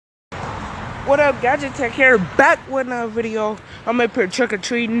What up, Gadget Tech here, back with another video. I'm up here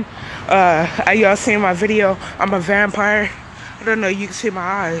trick-or-treating. Y'all seen my video? I'm a vampire. I don't know, you can see my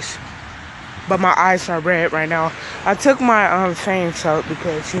eyes, but my eyes are red right now. I took my fangs out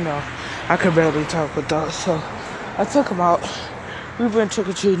because, you know, I could barely talk with those, so I took them out. We've been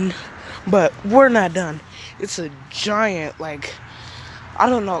trick-or-treating, but we're not done. It's a giant, like, I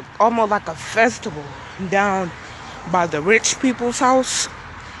don't know, almost like a festival down by the rich people's house.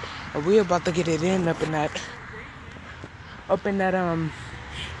 We about to get it in up in that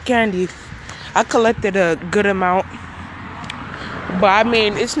candy. I collected a good amount, but I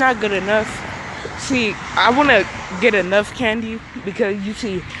mean it's not good enough. See, I want to get enough candy because you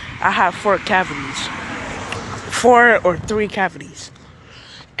see I have 4 or 3 cavities,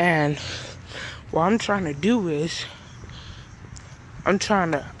 and what I'm trying to do is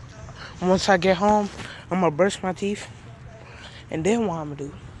once I get home, I'm gonna brush my teeth, and then what I'm gonna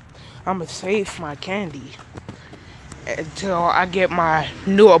do, I'm gonna save my candy until I get my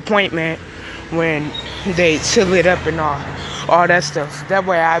new appointment when they seal it up and all that stuff. That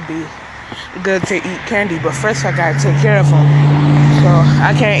way I'd be good to eat candy. But first I gotta take care of them. So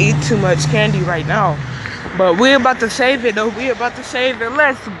I can't eat too much candy right now. But we're about to save it though. We're about to save it.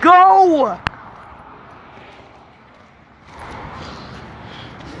 Let's go!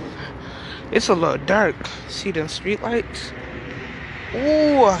 It's a little dark. See them street lights?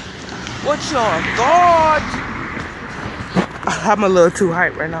 Ooh, what's your thoughts? I'm a little too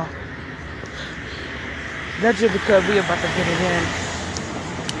hyped right now. That's just because we about to get it in.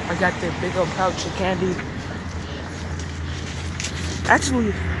 I got this big old pouch of candy.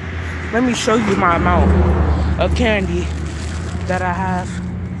 Actually, let me show you my amount of candy that I have.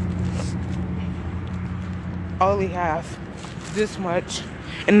 I only have this much.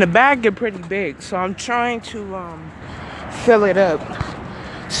 And the bag is pretty big, so I'm trying to fill it up.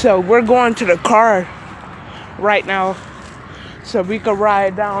 So we're going to the car right now, so we could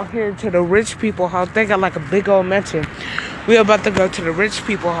ride down here to the rich people house. They got like a big old mansion. We're about to go to the rich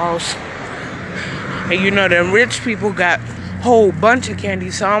people house. And you know, the rich people got a whole bunch of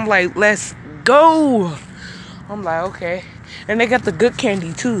candy. So I'm like, let's go. I'm like, okay. And they got the good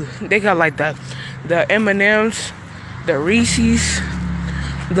candy too. They got like the M&Ms, the Reese's,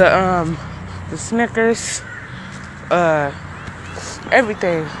 the Snickers,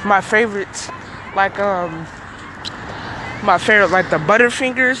 everything. My favorites, like the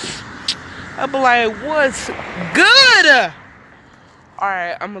Butterfingers. I'll be like, what's good?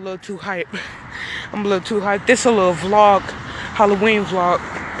 Alright, I'm a little too hype. This a little vlog, Halloween vlog.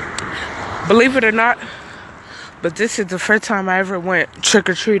 Believe it or not, but this is the first time I ever went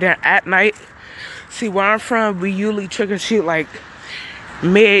trick-or-treating at night. See, where I'm from, we usually trick-or-treat like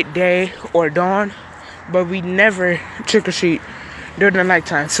midday or dawn, but we never trick-or-treat during the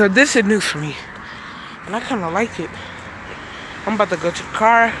nighttime. So this is new for me, and I kind of like it. I'm about to go to the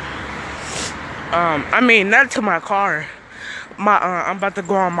car. I mean, not to my car. I'm about to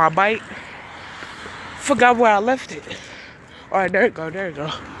go on my bike. Forgot where I left it. Alright, there it go.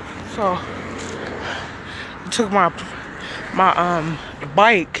 So, I took my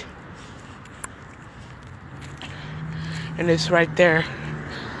bike, and it's right there.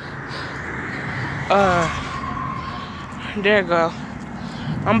 There you go.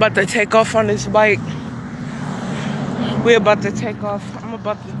 I'm about to take off on this bike. We're about to take off. I'm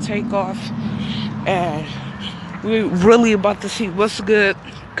about to take off. And we really about to see what's good.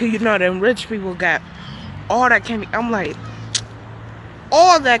 Cause you know them rich people got all that candy. I'm like,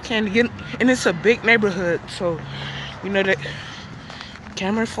 all that candy. And it's a big neighborhood. So, you know that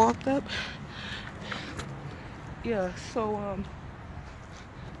camera fogged up. Yeah, so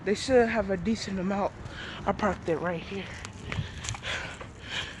they should have a decent amount. I parked it right here.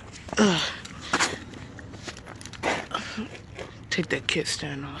 Take that kit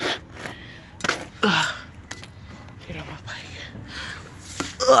stand off. Get on my bike.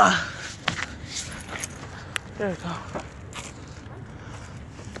 There we go.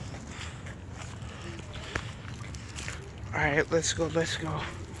 Alright, let's go.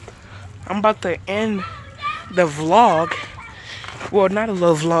 I'm about to end the vlog. Well, not a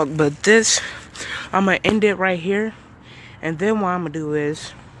little vlog, but this. I'm going to end it right here. And then what I'm going to do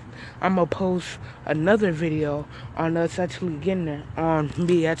is, I'm going to post another video on us actually getting there. On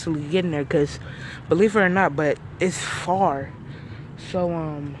me actually getting there. Because, believe it or not, but it's far. So,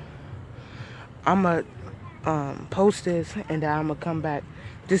 I'm going to post this. And then I'm going to come back.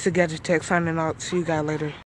 This is Gadget Tech signing out. See you guys later.